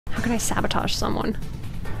How can I sabotage someone?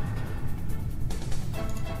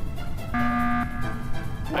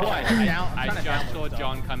 I just saw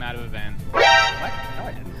John come out of a vent. What? No,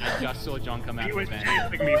 I didn't. I just saw John come out of a vent. He was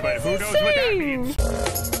chasing me, but who knows what that means?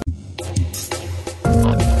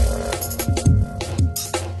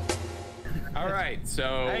 Alright,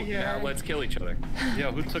 so now let's kill each other.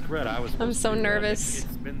 Yo, who took red? I'm so nervous.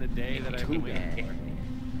 It's been the day that I've been waiting for.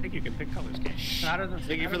 I think you can pick colors, Gator.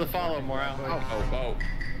 Thank you for the follow, Morale. Oh.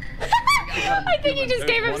 I think he just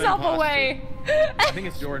gave himself away. I think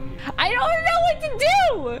it's Jordan. I don't know what to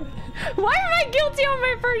do. Why am I guilty on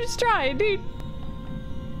my first try, dude?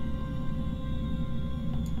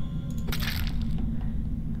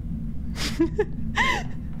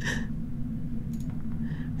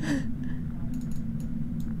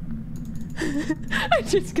 I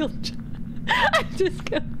just killed. I just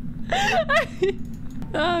killed.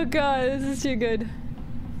 Oh god, this is too good.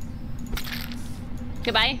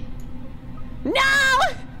 Goodbye. No!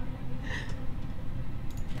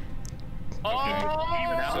 Oh!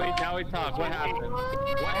 Now we talk. What happened?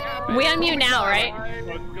 What happened? We unmute now, right?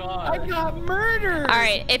 Oh god. I got murdered. All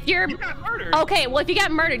right, if you're You got murdered. okay, well if you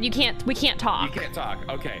got murdered, we can't talk. You can't talk.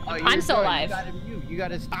 Okay. Oh, I'm still alive. You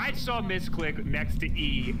gotta. I saw MissClick next to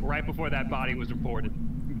E right before that body was reported.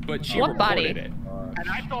 But she What body? reported it. And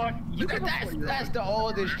I thought you could That's the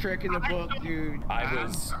oldest trick in the book, dude. I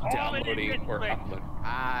was downloading or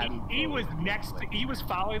uploading. E was next to, E was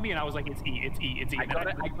following me and I was like, it's E, it's E, it's E.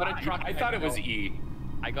 I thought it was E.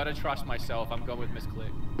 I gotta trust myself. I'm going with MissClick.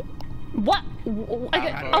 What?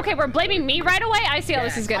 Okay, we're blaming me right away? I see how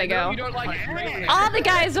this is gonna go. You don't like All the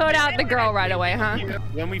guys vote out the girl right away, huh?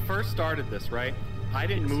 When we first started this, right? I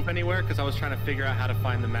didn't move anywhere because I was trying to figure out how to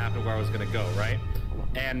find the map and where I was gonna go, right?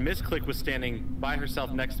 And MissClick was standing by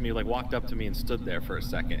herself next to me, like walked up to me and stood there for a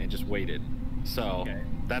second and just waited. So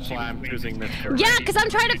that's why I'm choosing this. Yeah, because I'm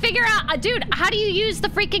trying to figure out, dude, how do you use the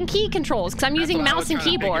freaking key controls? Because I'm using mouse and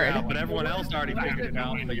keyboard. But everyone else already figured it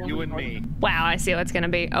out, but you and me. Wow, I see what it's gonna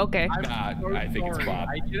be. Okay. I think it's Bob.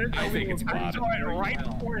 I think it's I Bob. saw it right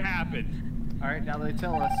before it happened. All right, now they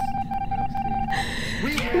tell us.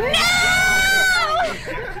 No!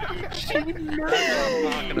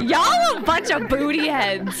 Y'all a bunch of booty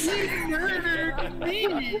heads.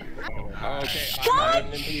 Okay.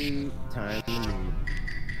 Time.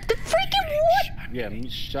 The freaking what? Yeah,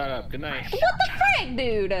 shut up. Good night. What the frick,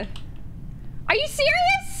 dude? Are you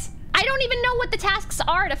serious? I don't even know what the tasks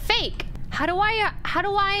are to fake. How do I?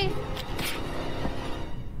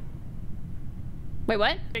 Wait,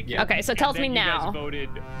 what? Yeah. Okay, so it tells me You now. guys voted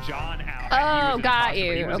John out. Oh, He was got imposter, but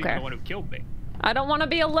you. He wasn't Okay. the one who killed me. I don't want to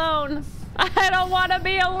be alone. I don't want to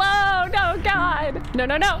be alone. Oh God. No.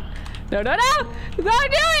 Don't do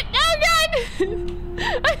it. Oh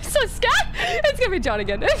God. I'm so scared. It's gonna be John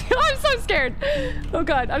again. I'm so scared. Oh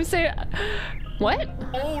God. I'm saying. What?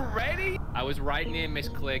 Already? I was right near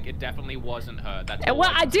MissClick. It definitely wasn't her. That's all Well,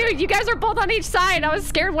 I can dude, say. you guys are both on each side. I was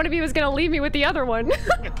scared one of you was gonna leave me with the other one.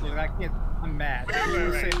 I'm mad.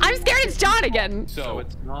 I'm scared it's John again. So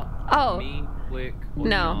it's not Oh. me, Click, or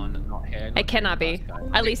No. John, not Head. It cannot be.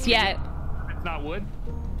 At least yet. It's not Wood.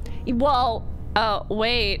 Well,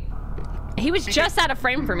 wait. He was just out of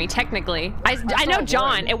frame for me, technically. I know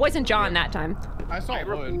John. It wasn't John that time. I saw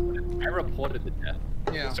Wood. I reported the death.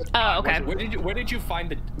 Yeah. Oh, okay. Where did you find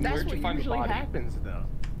the? Where'd you find the body? happens, though.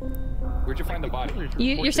 Where'd you find the body?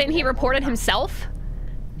 You're saying he reported himself?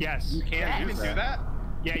 Yes. You can't do that.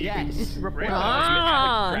 Yeah, Yes.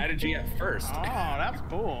 Ah. Strategy at first. Oh, that's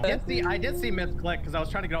cool. I did see MissClick because I was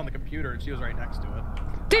trying to get on the computer and she was right next to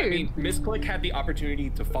it. Dude. I mean, MissClick had the opportunity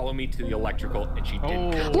to follow me to the electrical, and she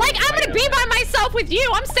didn't. Like, I'm gonna be by myself with you.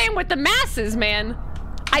 I'm staying with the masses, man.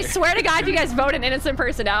 I swear to God, if you guys vote an innocent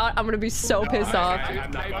person out, I'm gonna be so pissed off. I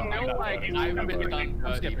feel like I've been done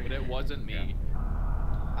dirty, but it wasn't me.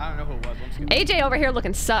 I don't know who it was. I'm skipping. AJ over here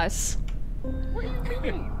looking sus. What do you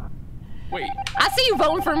mean? Wait. I see you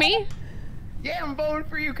voting for me. Yeah, I'm voting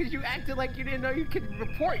for you because you acted like you didn't know you could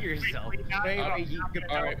report yourself. All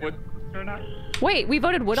right. What? Or not? Wait, we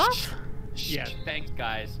voted Wood off? Yeah. Thanks,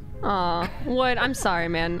 guys. Aw, Wood, I'm sorry,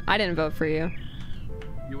 man. I didn't vote for you.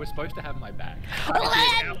 You were supposed to have my back.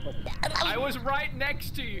 I was right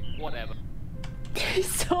next to you. Whatever. He's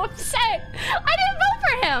so upset. I didn't vote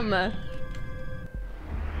for him.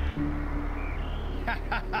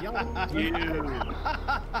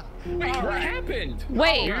 Wait, what happened?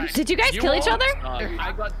 Wait, did you guys kill each other?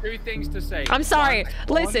 I got two things to say. I'm sorry.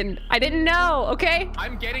 One, Listen, I didn't know, okay?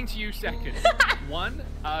 I'm getting to you second. One,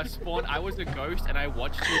 Spawn, I was a ghost and I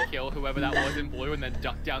watched you kill whoever that was in blue and then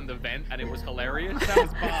duck down the vent and it was hilarious. That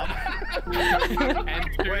was Bob. And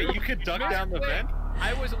two, Wait, you could duck down the vent?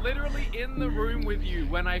 I was literally in the room with you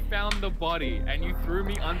when I found the body, and you threw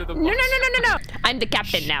me under the bus. No. I'm the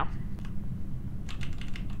captain now.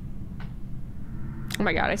 Oh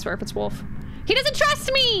my god, I swear if it's Wolf. He doesn't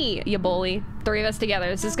trust me! You bully. 3 of us together.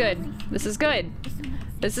 This is good. This is good.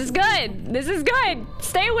 This is good. This is good.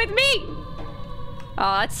 Stay with me!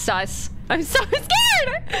 Oh, that's sus. I'm so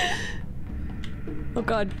scared! Oh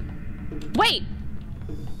god. Wait!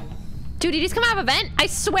 Dude, did he just come out of a vent? I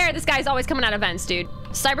swear this guy's always coming out of vents, dude.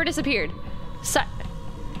 Cyber disappeared.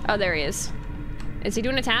 Oh, there he is. Is he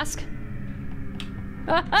doing a task?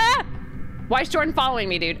 Why is Jordan following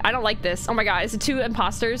me, dude? I don't like this. Oh my god, is it 2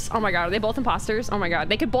 imposters? Oh my god, are they both imposters? Oh my god,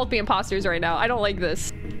 they could both be imposters right now. I don't like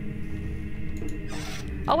this.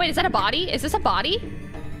 Oh wait, is that a body? Is this a body?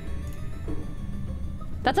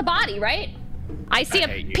 That's a body, right? I see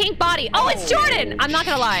a pink body. Oh, it's Jordan! I'm not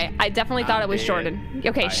gonna lie. I definitely thought it was Jordan.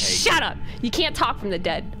 Okay, shut up. You can't talk from the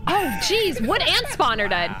dead. Oh, jeez. Wood and Spawn are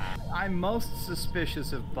dead. I'm most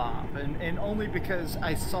suspicious of Bob, and only because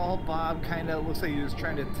I saw Bob kind of looks like he was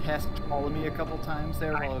trying to follow me a couple times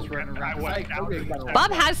there while I was running around.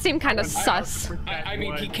 Bob has seemed kind of sus. I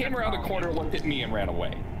mean, he came around the corner, looked at me, and ran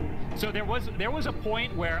away. So there was a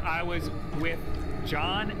point where I was with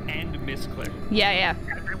John and MissClick. Yeah.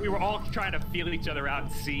 And we were all trying to feel each other out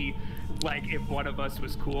and see, like, if one of us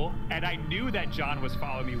was cool. And I knew that John was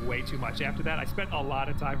following me way too much after that. I spent a lot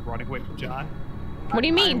of time running away from John. What do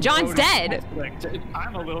you mean? John's dead.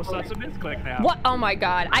 I'm a little sus of MissClick now. What? Oh my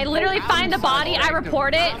god. I literally find the body, I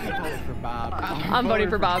report it. I'm voting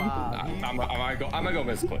for Bob. I'm gonna go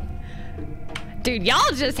MissClick. Dude, y'all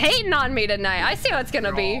just hating on me tonight. I see what it's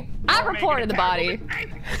gonna be. I reported the body.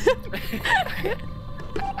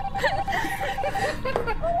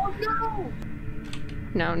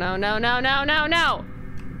 No.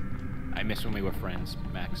 I miss when we were friends,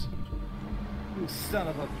 Max. You son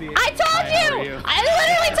of a bitch. I told you! I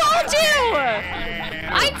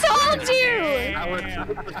told you! I was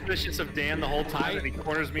suspicious of Dan the whole time, and he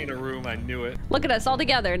corners me in a room. I knew it. Look at us all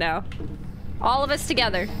together now. All of us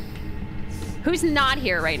together. Who's not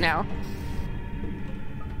here right now?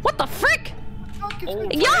 What the frick?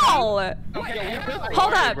 Y'all!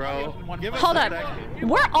 Hold up. Hold up.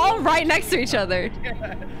 We're all right next to each other.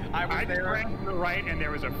 I was there. ran to the right, and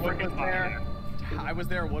there was a freaking there. I was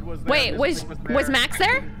there. Wood was there. Wait, was Max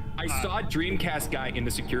there? I saw a Dreamcast guy in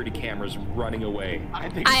the security cameras running away. I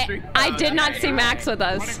did not see Max with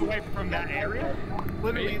us. Running away from that area?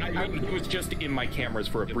 Literally, He was just in my cameras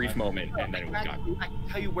for a brief moment, and then it was gone. I can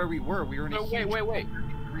tell you where we were. We were in a huge Wait.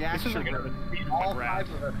 reaction. All 5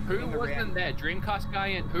 of us. Who wasn't there? Dreamcast guy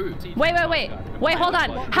and who? Wait, hold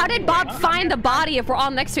on. How did Bob find the body if we're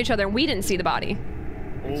all next to each other and we didn't see the body?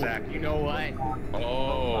 Exactly. You know what?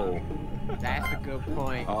 Oh. That's a good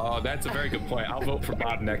point. Oh, that's a very good point. I'll vote for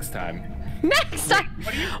Bob next time. Next time?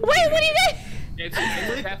 Wait, what do you mean? It's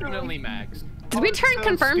definitely Max. Did we turn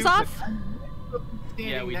confirms off?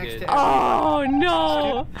 Yeah, we did. Oh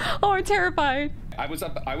no! Oh, I'm terrified. I was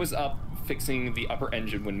up fixing the upper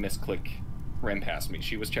engine when MissClick ran past me.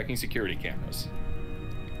 She was checking security cameras.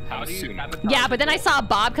 How do you? Yeah, but then I saw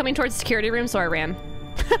Bob coming towards the security room, so I ran.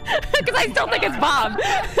 Because I still think it's Bob.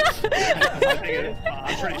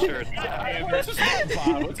 I'm pretty sure it's Bob. It's just not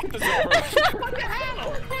Bob. Let's get this over. What the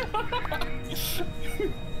hell?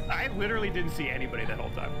 I literally didn't see anybody that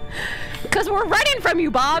whole time. Because we're running from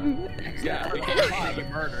you, Bob. Yeah,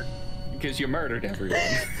 because you murdered everyone.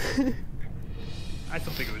 I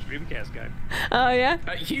still think it was Dreamcast guy. Oh yeah.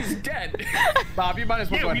 He's dead. Bob, you might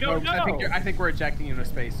as well go ahead and vote. know. I think we're ejecting you into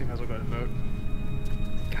space. You might as well go ahead and vote.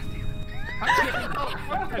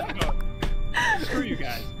 Screw you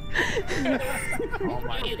guys. Oh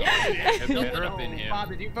my god. Have you ever been here? Bob,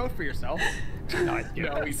 did you vote for yourself? No,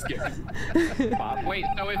 he's skipped. Wait,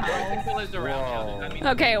 so if Michael is around, I mean,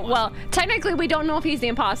 Okay, well, technically we don't know if he's the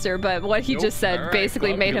imposter, but what he just said Alright,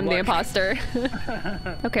 basically well, made good him the luck. imposter.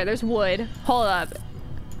 Okay, there's wood. Hold up.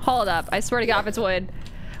 Hold up. I swear to God if it's wood.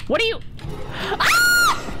 What are you?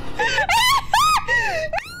 Ah!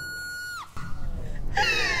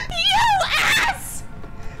 You ass!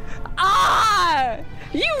 Ah!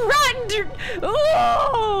 You rotten!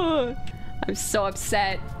 Ooh! I'm so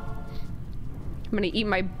upset. I'm gonna eat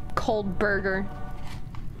my cold burger.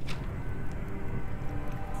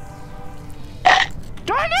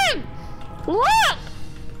 Jordan! Look!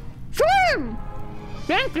 Swim!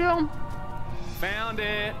 Thank you. found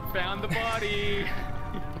it. Found the body.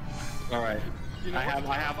 All right. You know I have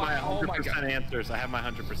my Oh my 100% God. answers. I have my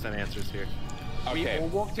 100% answers here. We Okay. all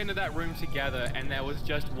walked into that room together, and there was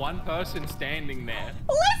just one person standing there.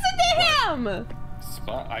 Listen to him!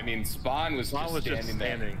 Spawn was Spawn was just just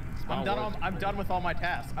standing there. I'm done with all my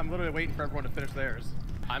tasks. I'm literally waiting for everyone to finish theirs.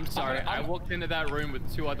 I'm sorry. I walked into that room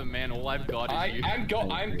with 2 other men. All I've got is you. I'm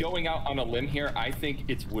going out on a limb here. I think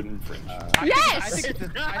it's wooden fringe. Yes! It's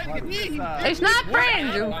not fringe! It's not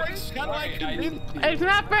fringe!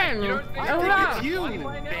 It's you!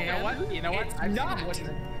 You know what? It's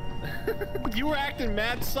not! You were acting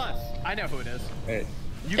mad sus. I know who it is. Hey.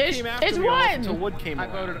 You came after me until Wood came I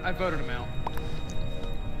voted him out.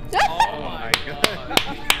 Oh my god.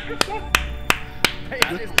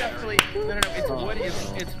 It's definitely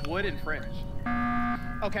it's wood and fringe.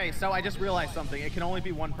 Okay, so I just realized something. It can only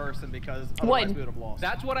be one person because otherwise we would have lost.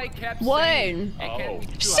 That's what I kept saying.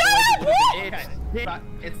 Shut up!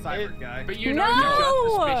 It's Cyber Guy. But you know, you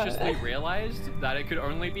just suspiciously realized that it could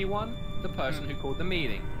only be one. The person who called the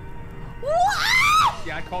meeting. What?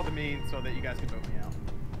 Yeah, I called the meeting so that you guys could vote me out.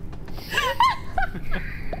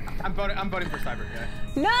 I'm voting for Cyber Guy.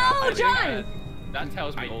 No, John! That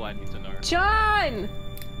tells me all I need to know. John!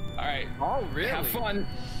 Alright. Oh, really? Have fun.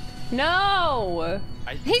 No!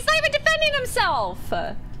 He's not even defending himself!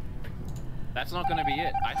 That's not gonna be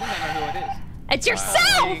it. I think I know who it is. It's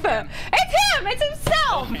yourself! It's him! It's himself!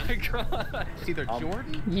 Oh my god. It's either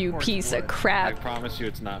Jordan You or piece of I crap. promise you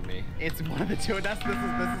it's not me. It's one of the two. This is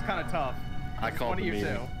kind of tough. I called the meeting.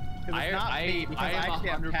 It's not me because I actually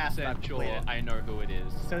have tasks that I've 100% sure completed. I know who it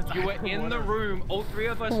is. So it's You were either in one the or- room, all 3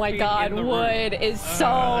 of us. Oh my being god, in the Wood room. is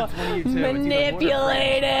so it's one of you two. It's either Wood or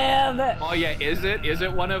manipulative! Oh yeah, is it? Is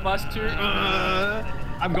it one of us 2?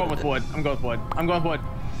 I'm going with Wood. I'm going with Wood. I'm going with Wood.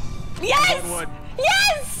 Yes! Wood.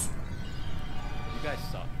 Yes! You guys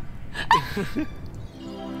suck.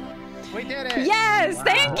 We did it! Yes!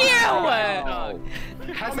 Thank you!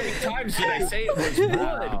 How many times did I say it was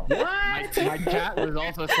Wood? What? My chat was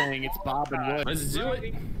also saying it's Bob and Wood. Let's do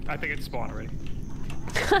it. I think it's Spawn already.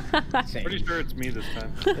 Pretty sure it's me this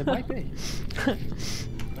time. It might be.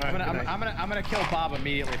 I'm gonna kill Bob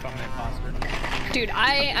immediately if I'm an imposter. Dude,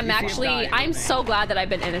 I'm so glad that I've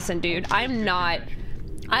been innocent, dude. I'm not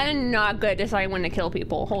good at deciding when to kill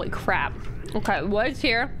people. Holy crap. Okay, Wood's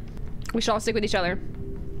here. We should all stick with each other.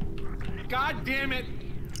 God damn it!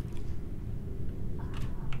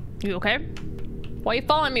 You okay? Why are you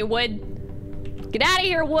following me, Wood? Get out of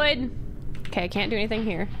here, Wood! Okay, I can't do anything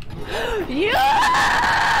here. Yeah!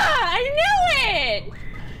 I knew it!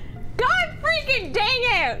 God freaking dang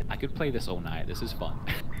it! I could play this all night. This is fun.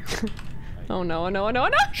 Oh no, no, no,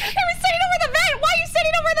 no! He was sitting over the vent! Why are you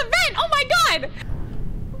sitting over the vent? Oh my god!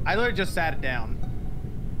 I literally just sat it down.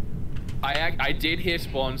 I did hear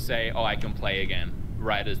Spawn say, "Oh, I can play again."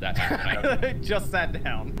 Right as that happened. I just sat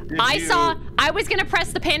down. I was gonna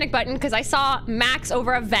press the panic button because I saw Max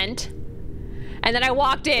over a vent. And then I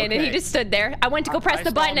walked in and he just stood there. I went to go press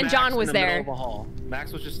the button and John was there.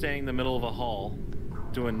 Max was just standing in the middle of a hall,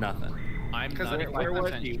 doing nothing. I'm Where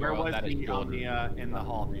was he? Where was he in the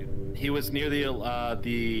hall, dude? He was near the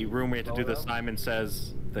room where you had to do the Simon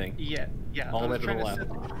Says thing. Yeah. All the way to the left.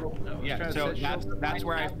 Yeah. So that's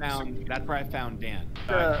where I found Dan.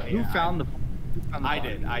 Who found the? I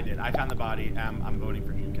did. I found the body. I'm voting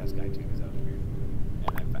for Dreamcast Guy too because that was weird.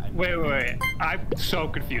 And Wait. I'm so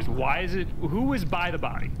confused. Why is it? Who was by the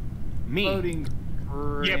body? Me. Voting.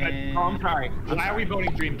 Yeah, but I'm sorry. why are we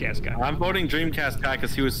voting Dreamcast Guy? I'm voting Dreamcast Guy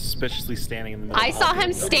because he was suspiciously standing in the middle. I saw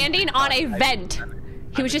him standing on a vent.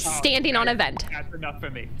 He was just standing on a vent. That's enough for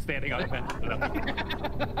me. Standing on a vent.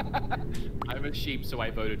 I'm a sheep, so I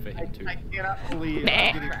voted for him too. I cannot believe I'm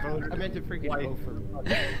getting voted. I meant to freaking vote for.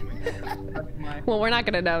 Well, we're not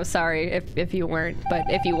gonna know, sorry, if you weren't. But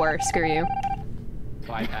if you were, screw you.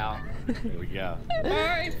 Bye, pal. There we go.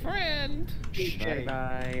 My friend.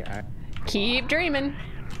 Bye. Keep dreaming.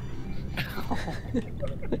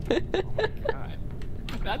 God.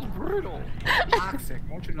 That's brutal. Toxic.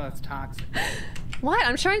 I want you to know that's toxic. What?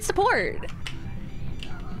 I'm showing support.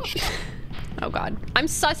 Oh god. I'm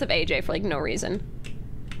sus of AJ for like no reason.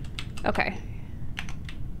 Okay.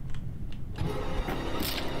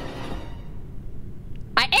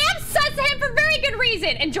 I am sus of him for very good reason,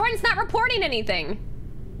 and Jordan's not reporting anything.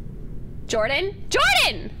 Jordan?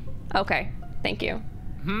 Jordan! Okay, thank you.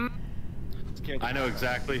 I know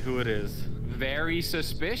exactly who it is. Very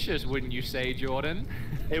suspicious, wouldn't you say, Jordan?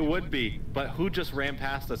 It would be, but who just ran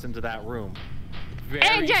past us into that room?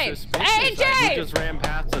 Very AJ! suspicious. AJ! Who just ran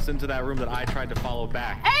past us into that room that I tried to follow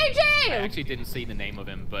back? I AJ! actually didn't see the name of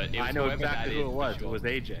him, but it was I know whoever exactly that who it is, was. for It sure. was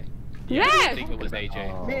AJ. I Yeah! think it was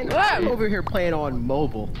AJ. Man, I'm over here playing on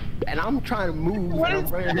mobile, and I'm trying to move. What and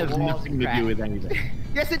is I'm running that? the walls and crap. anything.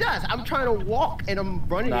 Yes, it does. I'm trying to walk and I'm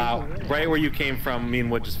running. Nah, right where you came from, me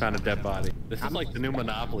and Wood just found a dead body. This is like the new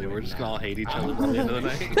Monopoly. We're just gonna all hate each other by the end of the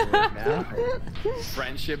night.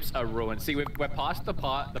 Friendships are ruined. See, we're past the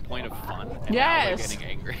point of fun. And Yes. now we're getting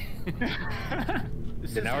angry.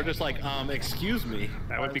 And now we're just like, excuse me.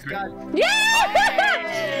 That would be great. Yeah!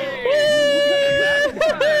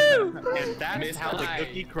 And that's how the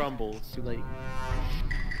cookie crumbles. Too late.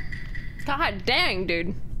 God dang,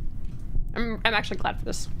 dude. I'm actually glad for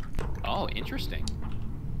this. Oh, interesting.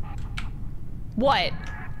 What?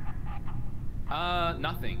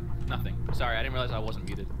 Nothing. Nothing. Sorry, I didn't realize I wasn't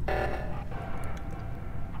muted.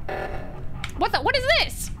 What is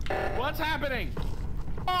this? What's happening?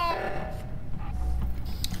 Oh,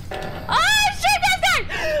 shit, this thing!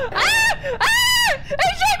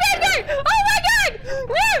 It's shit, this thing! Oh my god!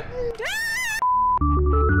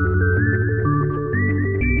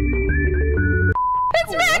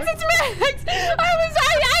 It's Max! It's Max!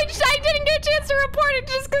 I didn't get a chance to report it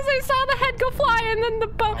just because I saw the head go fly and then the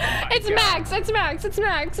boat. It's Max! It's Max! It's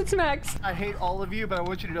Max! It's Max! I hate all of you, but I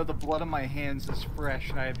want you to know the blood on my hands is fresh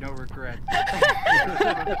and I have no regret.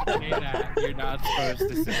 You're not supposed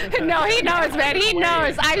to say that. No, he knows, man. He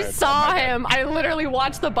knows. I saw him. I literally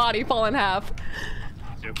watched the body fall in half.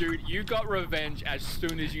 Dude, you got revenge as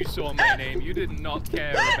soon as you saw my name. You did not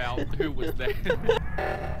care about who was there.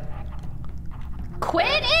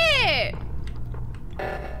 Quit it!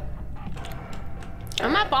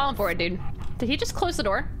 I'm not falling for it, dude. Did he just close the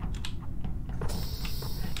door?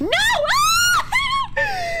 No!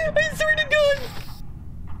 I swear to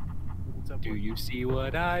God. Do you see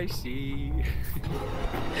what I see?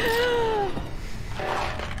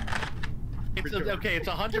 Okay, it's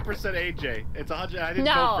 100% AJ. It's 100. I didn't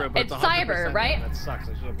No, vote for him, but it's 100% Cyber, him. right? That sucks.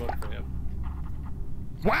 I should have voted for him.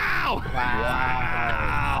 Wow!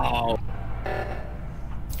 Wow!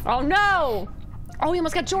 Oh no! Oh, he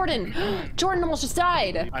almost got Jordan. Jordan almost just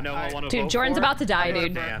died. I know I want to Dude, vote Jordan's for about to die,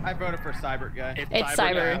 dude. I voted for Cyber guy. It's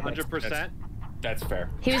Cyber. 100%. That's fair.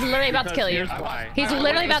 He was literally about to kill you. Here's why. He's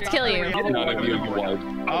literally about to kill you.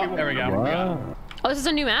 Oh, there we go. Oh, this is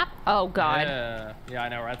a new map? Oh, God. Yeah, I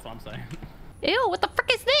know. That's what I'm saying. Ew, what the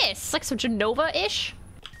frick is this? Like some Genova-ish?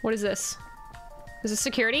 What is this? Is this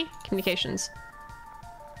security? Communications.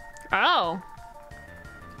 Oh.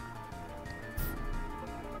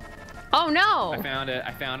 Oh, no.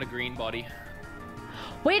 I found a green body.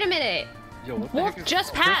 Wait a minute. Yo, what the Wolf heck is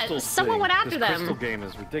just this passed. crystal Someone thing? went after This them. crystal game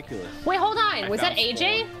is ridiculous. Wait, hold on. Was that found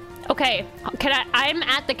AJ? Okay, I'm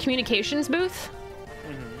at the communications booth.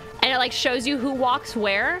 And it like shows you who walks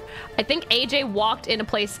where. I think AJ walked in a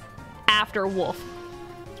place after Wolf.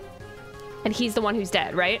 And he's the one who's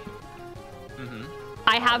dead, right? Mm-hmm.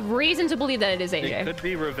 I have reason to believe that it is It AJ. could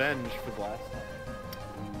be revenge for the last time.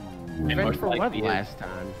 Revenge for what likely last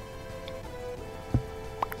time?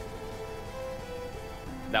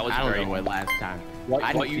 That was I don't very know what last time. What,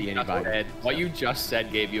 I what didn't you see just anybody. said, what you just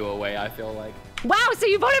said gave you away, I feel like. Wow, so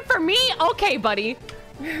you voted for me? Okay, buddy.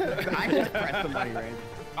 I just pressed somebody random.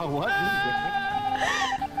 Oh, what?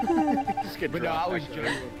 Just get But no, I dropped was back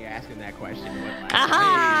joking asking that question. What last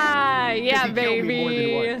Aha! Yeah, Because he killed me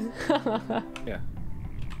more baby. than Yeah.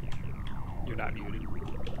 You're not muted.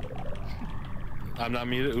 I'm not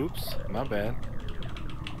muted. Oops. My bad.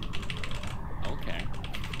 Okay.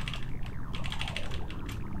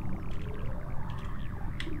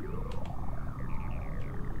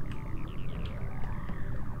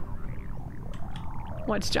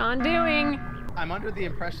 What's John doing? I'm under the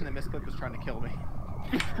impression that MissClick was trying to kill me.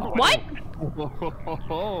 What?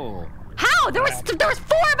 How? There was 4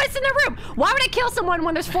 of us in the room. Why would I kill someone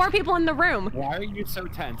when there's 4 people in the room? Why are you so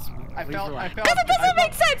tense? I felt. Because it doesn't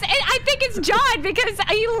make sense. And I think it's John because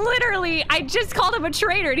I just called him a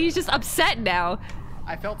traitor and he's just upset now.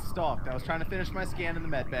 I felt stalked. I was trying to finish my scan in the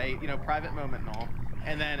med bay, you know, private moment and all.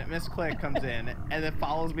 And then MissClick comes in and then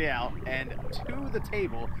follows me out. And to the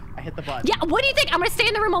table, I hit the button. Yeah, what do you think? I'm gonna stay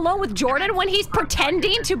in the room alone with Jordan when he's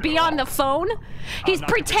pretending to be on the phone? He's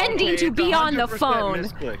pretending to be on the phone.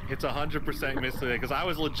 MissClick. It's 100% MissClick because I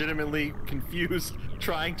was legitimately confused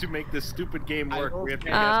trying to make this stupid game work. We have to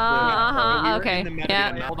guess Okay.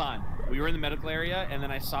 Yeah. Hold on. We were in the medical area, and then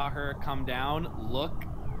I saw her come down, look,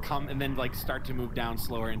 come, and then like start to move down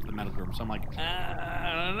slower into the medical room. So I'm like,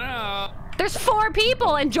 I don't know. There's 4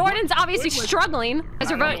 people and Jordan's obviously struggling.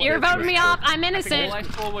 You're voting me off. I'm innocent. All I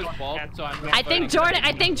saw was Bob, so I'm not I think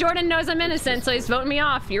Jordan knows I'm innocent, so he's voting me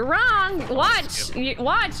off. You're wrong. Watch.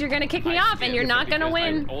 You're gonna kick me off and you're not gonna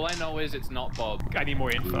win. All I know is it's not Bob. I need more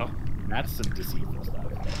info. That's some deceitful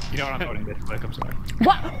stuff. You know what I'm voting, MissClick. I'm sorry.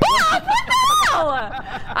 What? Bob, what the hell?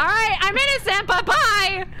 Alright, I'm innocent,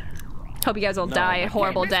 bye-bye. Hope you guys will die a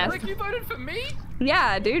horrible death. Like you voted for me?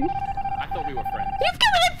 Yeah, dude. I thought we were friends. You've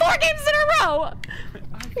killed me like 4 games in a row!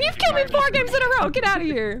 You've killed me 4 games in a row! Get out of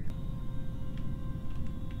here!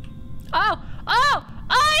 Oh! Oh!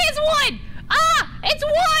 Oh, it's wood! Ah! It's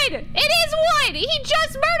wood! It is wood! He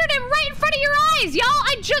just murdered him right in front of your eyes, y'all!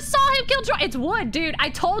 I just saw him kill John. It's wood, dude. I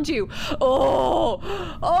told you. Oh!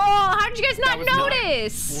 Oh! How did you guys not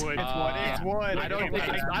notice? Wood. It's wood. I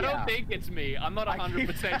don't think it's me. I'm not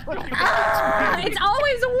 100% sure. It's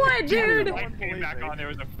always wood, dude. I came back on, there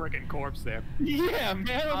was a freaking corpse there. Yeah,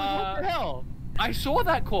 man. What the hell? I saw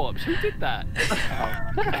that corpse. Who did that?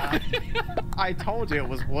 I told you it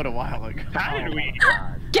was wood a while ago. How did we?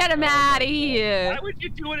 Get him out of here. Why would you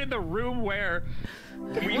do it in the room where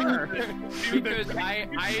we were? Because I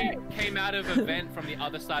came out of a vent from the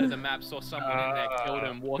other side of the map, saw someone in there, killed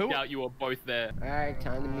him, walked out, you were both there. Alright,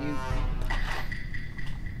 time to mute.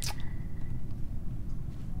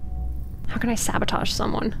 How can I sabotage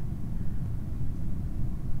someone?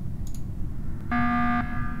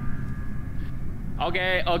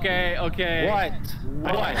 Okay. What? I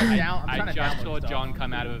just saw John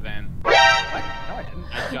come out of a vent. What? No, I didn't.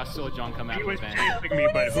 I just saw John come out He of a was vent. chasing me,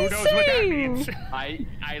 but who knows what that means? I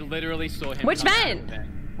literally saw him. Which come out of vent? a vent.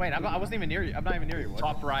 Wait, I wasn't even near you. I'm not even near you. What?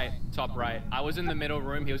 Top right. I was in the middle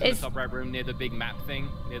room. He was in the top right room near the big map thing,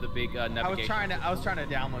 near the big navigation. I was trying to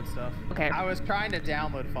download stuff. Okay. I was trying to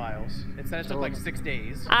download files. It said it took like 6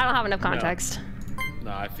 days. I don't have enough context.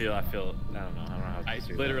 No, I feel, I don't know how I to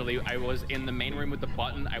do literally, I was in the main room with the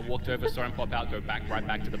button. I walked over, saw him pop out, go back, right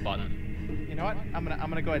back to the button. You know what? I'm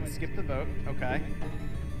gonna go ahead and skip the vote. Okay.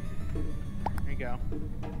 There you go.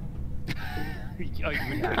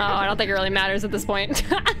 Oh, I don't think it really matters at this point.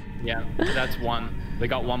 Yeah, that's one. They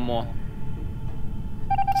got one more.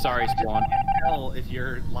 Sorry, Spawn. tell if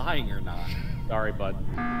you're lying or not. Sorry, bud.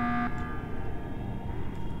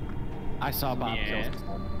 I saw Bob Yeah. kill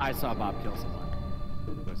someone. I saw Bob kill someone.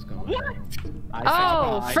 What's going What? on?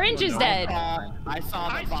 Oh, Fringe is dead. I saw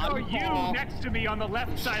the I saw bottom you wall. next to me on the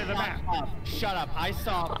left side of the map. Shut up. I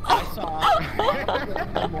saw someone,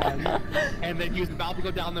 and then he was about to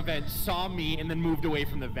go down the vent, saw me, and then moved away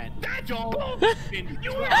from the vent. That's Don't bullshit. spin-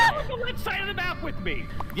 You were on the left side of the map with me.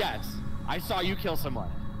 Yes, I saw you kill someone.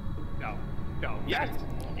 No. Yes.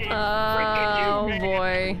 It's Oh freaking you, man.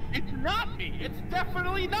 boy. It's not me. It's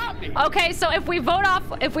definitely not me. Okay, so if we vote off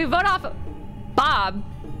Bob,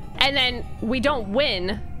 and then we don't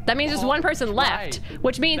win, that means there's one person left,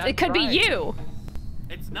 which means it could be you.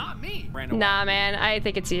 It's not me. Nah, man, I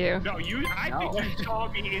think it's you. No, I think you saw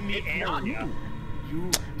me in the area.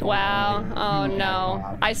 Wow. Oh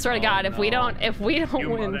no. I swear to God, if we don't You win.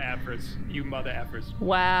 mother effers. You mother effers.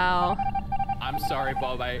 Wow. I'm sorry,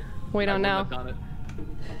 Bob. We don't know. I wouldn't have done it.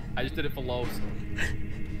 I just did it for lols.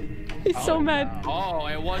 He's so mad. Oh,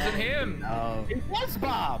 it wasn't him. No. It was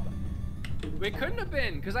Bob. It couldn't have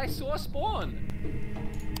been, because I saw Spawn.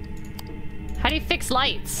 How do you fix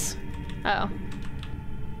lights? Oh.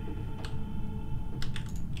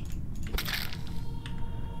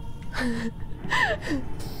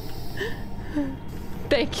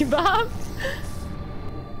 Thank you, Bob.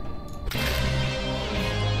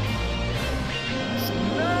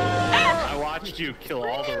 I watched you kill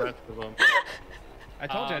all the rest of them. I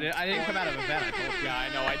told you I didn't come out of a vent. I told you. Yeah, I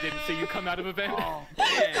know. I didn't see you come out of a vent. Oh,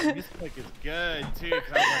 man, MissClick is good too.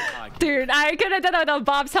 'Cause I was like, oh, I can't- Dude, I could have done that without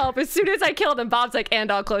Bob's help. As soon as I killed him, Bob's like,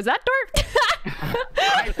 and I'll close that door.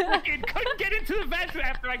 I fucking couldn't get into the vent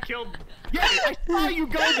after I killed. Yeah, I saw you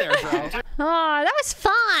go there, bro. Oh, that was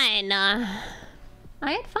fun.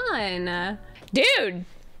 I had fun. Dude,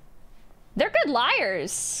 they're good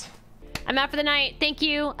liars. I'm out for the night. Thank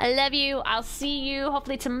you. I love you. I'll see you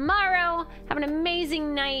hopefully tomorrow. Have an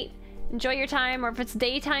amazing night. Enjoy your time, or if it's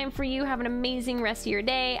daytime for you, have an amazing rest of your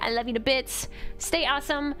day. I love you to bits. Stay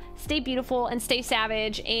awesome, stay beautiful, and stay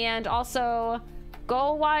savage. And also,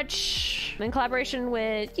 go watch, in collaboration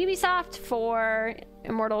with Ubisoft, for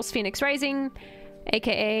Immortals Phoenix Rising,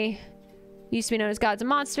 aka used to be known as Gods and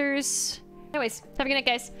Monsters. Anyways, have a good night,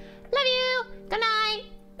 guys. Love you. Good night.